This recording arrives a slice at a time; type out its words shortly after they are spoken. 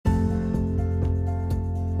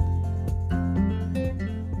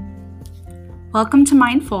Welcome to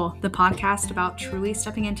Mindful, the podcast about truly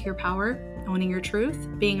stepping into your power, owning your truth,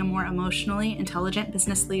 being a more emotionally intelligent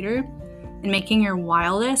business leader, and making your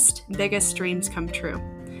wildest, biggest dreams come true.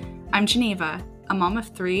 I'm Geneva, a mom of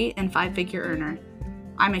 3 and 5-figure earner.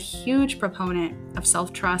 I'm a huge proponent of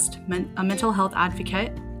self-trust, a mental health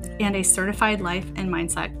advocate, and a certified life and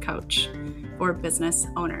mindset coach for business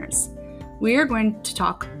owners. We are going to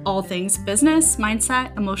talk all things business,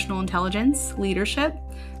 mindset, emotional intelligence, leadership,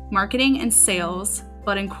 marketing, and sales,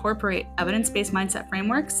 but incorporate evidence-based mindset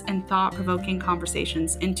frameworks and thought-provoking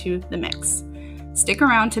conversations into the mix. Stick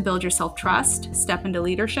around to build your self-trust, step into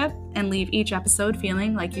leadership, and leave each episode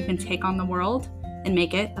feeling like you can take on the world and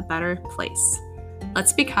make it a better place.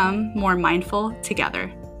 Let's become more mindful together.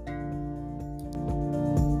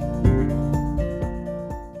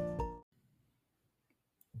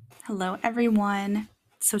 Hello, everyone.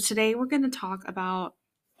 So today we're going to talk about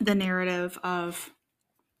the narrative of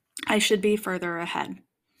I should be further ahead.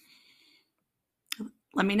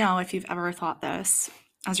 Let me know if you've ever thought this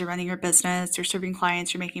as you're running your business, you're serving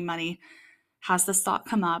clients, you're making money. Has this thought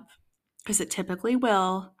come up? Because it typically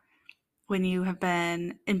will. When you have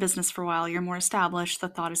been in business for a while, you're more established, the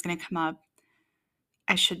thought is going to come up,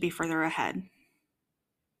 I should be further ahead.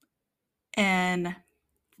 And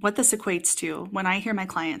what this equates to, when I hear my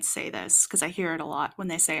clients say this, because I hear it a lot when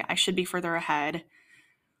they say, I should be further ahead,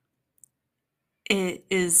 it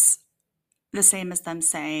is the same as them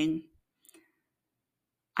saying,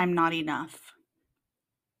 I'm not enough.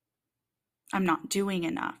 I'm not doing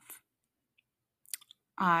enough.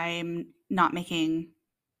 I'm not making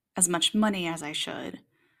as much money as I should.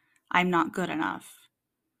 I'm not good enough.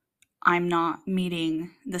 I'm not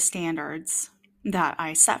meeting the standards that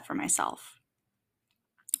I set for myself.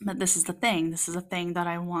 But this is the thing. This is a thing that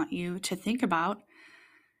I want you to think about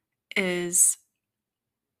is,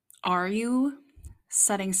 are you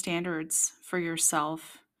setting standards for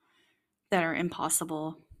yourself that are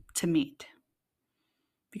impossible to meet?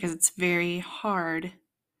 Because it's very hard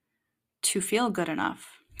to feel good enough,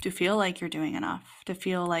 to feel like you're doing enough, to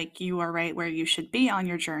feel like you are right where you should be on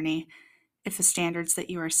your journey if the standards that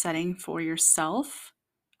you are setting for yourself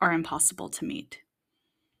are impossible to meet.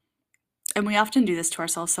 And we often do this to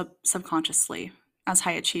ourselves subconsciously as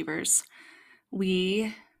high achievers.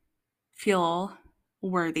 We feel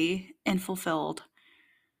worthy and fulfilled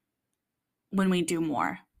when we do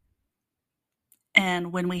more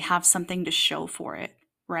and when we have something to show for it,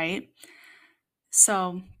 right?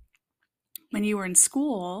 So when you were in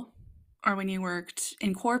school or when you worked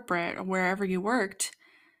in corporate or wherever you worked,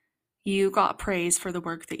 you got praise for the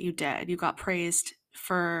work that you did. You got praised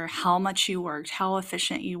for how much you worked, how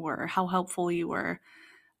efficient you were, how helpful you were.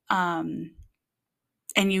 And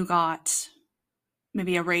you got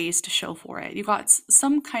maybe a raise to show for it. You got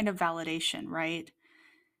some kind of validation, right?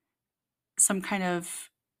 Some kind of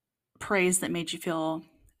praise that made you feel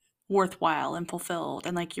worthwhile and fulfilled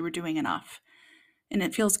and like you were doing enough. And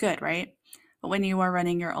it feels good, right? But when you are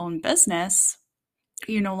running your own business,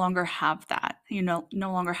 you no longer have that. You no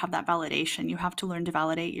longer have that validation. You have to learn to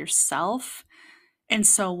validate yourself. And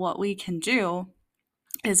so what we can do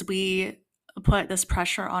is we put this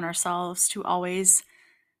pressure on ourselves to always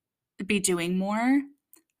be doing more,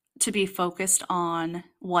 to be focused on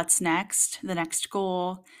what's next, the next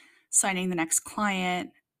goal, signing the next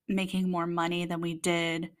client, making more money than we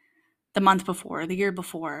did the month before, the year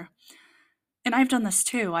before. And I've done this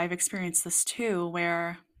too. I've experienced this too,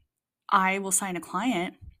 where I will sign a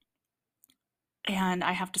client and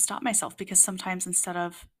I have to stop myself because sometimes instead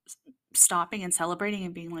of stopping and celebrating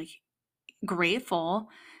and being like grateful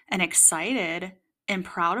and excited and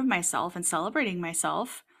proud of myself and celebrating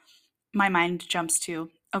myself, my mind jumps to,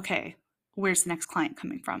 okay, where's the next client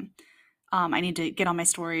coming from? I need to get on my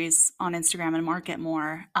stories on Instagram and market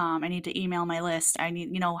more. I need to email my list. I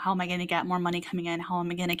need, how am I going to get more money coming in? How am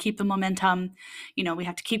I going to keep the momentum? We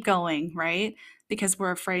have to keep going, right? Because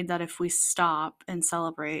we're afraid that if we stop and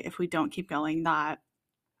celebrate, if we don't keep going, that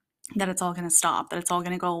it's all going to stop, that it's all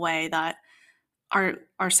going to go away, that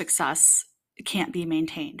our success can't be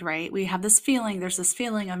maintained, right? We have this feeling, there's this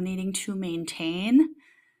feeling of needing to maintain,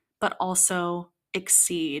 but also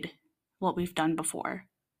exceed what we've done before,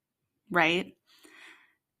 right?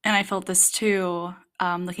 And I felt this too,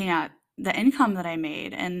 looking at the income that I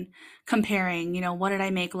made and comparing, what did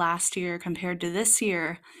I make last year compared to this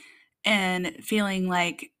year, and feeling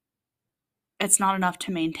like it's not enough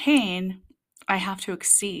to maintain, I have to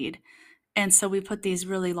exceed. And so we put these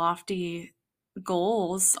really lofty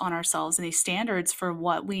goals on ourselves and these standards for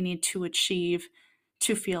what we need to achieve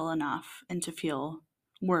to feel enough and to feel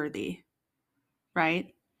worthy,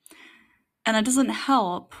 right? And it doesn't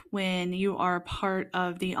help when you are part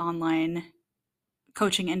of the online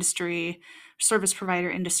coaching industry, service provider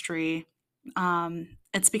industry,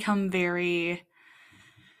 it's become very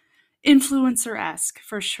influencer-esque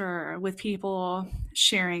for sure, with people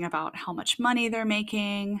sharing about how much money they're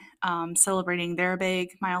making, celebrating their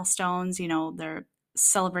big milestones. They're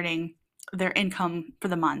celebrating their income for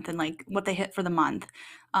the month and like what they hit for the month.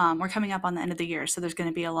 We're coming up on the end of the year, so there's going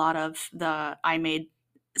to be a lot of the I made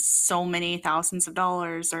so many thousands of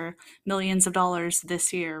dollars or millions of dollars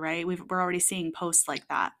this year, right? We're already seeing posts like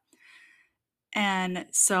that. And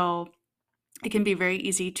so it can be very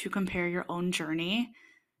easy to compare your own journey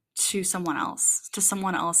to someone else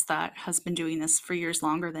that has been doing this for years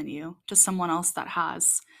longer than you, to someone else that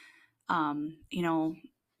has, you know,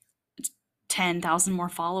 10,000 more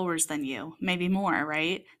followers than you, maybe more,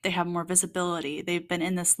 right? They have more visibility. They've been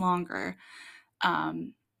in this longer.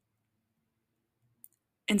 Um,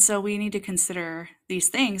 and so we need to consider these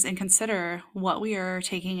things and consider what we are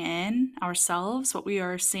taking in ourselves, what we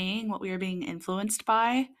are seeing, what we are being influenced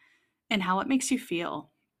by, and how it makes you feel.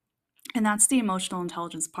 And that's the emotional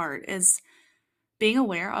intelligence part, is being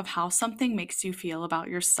aware of how something makes you feel about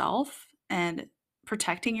yourself and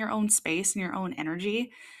protecting your own space and your own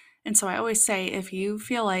energy. And so I always say, if you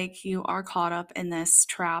feel like you are caught up in this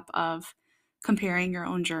trap of comparing your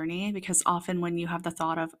own journey, because often when you have the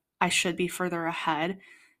thought of, I should be further ahead,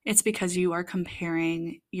 it's because you are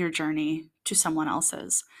comparing your journey to someone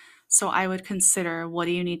else's. So I would consider, what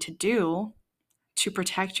do you need to do to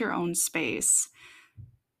protect your own space,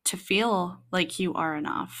 to feel like you are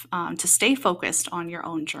enough, to stay focused on your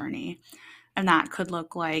own journey. And that could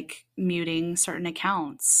look like muting certain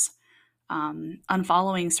accounts,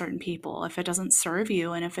 unfollowing certain people if it doesn't serve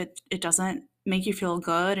you and if it doesn't make you feel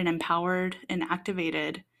good and empowered and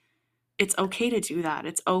activated. It's okay to do that.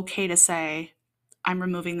 It's okay to say, I'm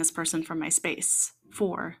removing this person from my space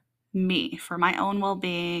for me, for my own well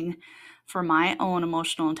being, for my own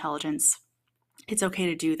emotional intelligence. It's okay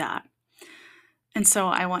to do that. And so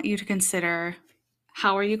I want you to consider,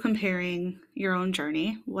 how are you comparing your own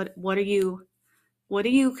journey? What are you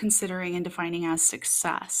considering and defining as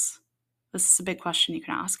success? This is a big question you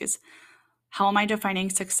can ask, is, how am I defining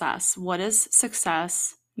success? What does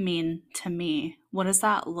success mean to me? What does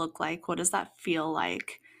that look like? What does that feel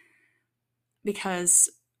like? Because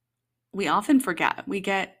we often forget. We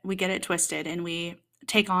get it twisted, and we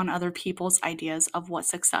take on other people's ideas of what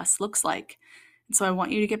success looks like. And so I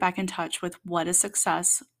want you to get back in touch with, what does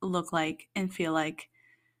success look like and feel like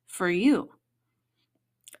for you?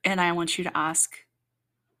 And I want you to ask,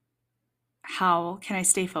 how can I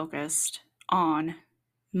stay focused on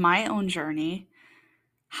my own journey?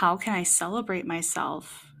 How can I celebrate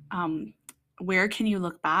myself? Where can you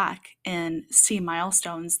look back and see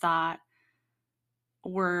milestones that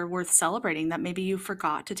were worth celebrating, that maybe you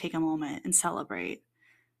forgot to take a moment and celebrate?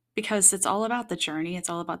 Because it's all about the journey, it's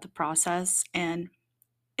all about the process. And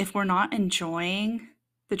if we're not enjoying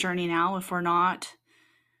the journey now, if we're not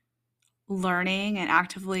learning and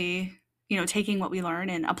actively, taking what we learn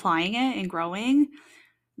and applying it and growing,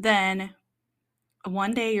 then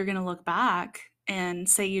one day you're going to look back and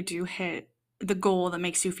say you do hit the goal that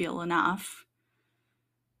makes you feel enough.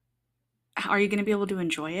 Are you going to be able to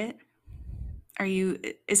enjoy it?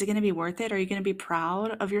 Is it going to be worth it? Are you going to be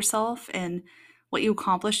proud of yourself and what you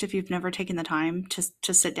accomplished if you've never taken the time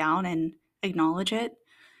to sit down and acknowledge it?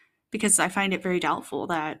 Because I find it very doubtful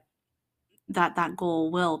that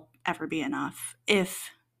goal will ever be enough if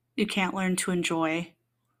you can't learn to enjoy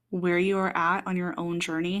where you are at on your own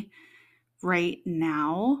journey right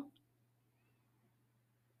now,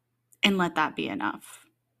 and let that be enough.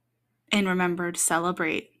 And remember to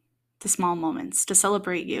celebrate the small moments, to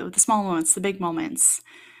celebrate you, the small moments, the big moments,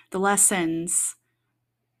 the lessons.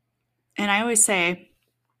 And I always say,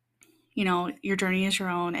 your journey is your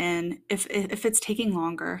own. And if it's taking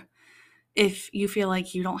longer, if you feel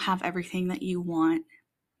like you don't have everything that you want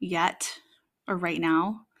yet or right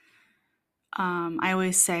now, I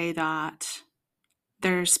always say that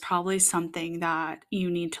there's probably something that you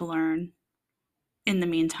need to learn in the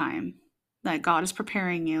meantime, that God is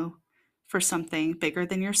preparing you for something bigger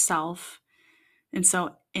than yourself. And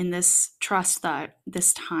so in this, trust that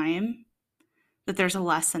this time, that there's a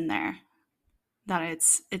lesson there, that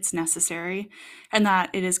it's necessary, and that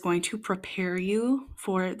it is going to prepare you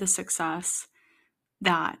for the success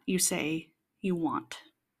that you say you want.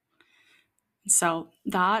 So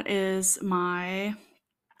that is my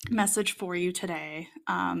message for you today.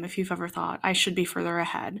 If you've ever thought, I should be further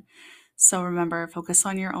ahead. So remember, focus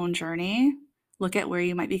on your own journey. Look at where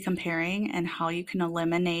you might be comparing and how you can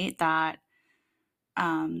eliminate that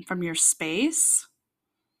from your space.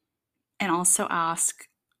 And also ask,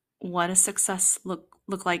 what does success look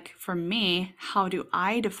look like for me? How do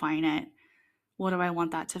I define it? What do I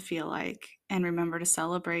want that to feel like? And remember to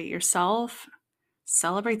celebrate yourself,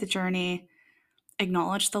 celebrate the journey,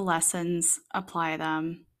 acknowledge the lessons, apply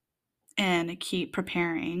them, and keep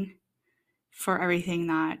preparing for everything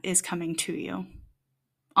that is coming to you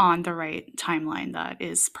on the right timeline that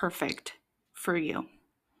is perfect for you.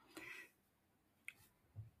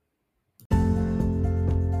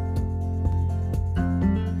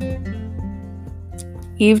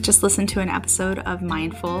 You've just listened to an episode of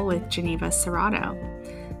Mindful with Geneva Serrato.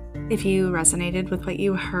 If you resonated with what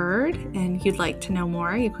you heard and you'd like to know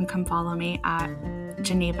more, you can come follow me at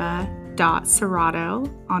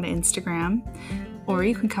geneva.serrato on Instagram, or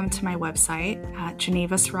you can come to my website at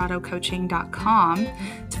genevaserratocoaching.com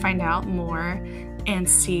to find out more and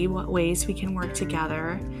see what ways we can work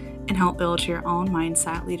together and help build your own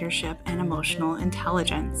mindset, leadership, and emotional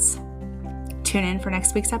intelligence. Tune in for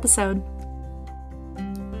next week's episode.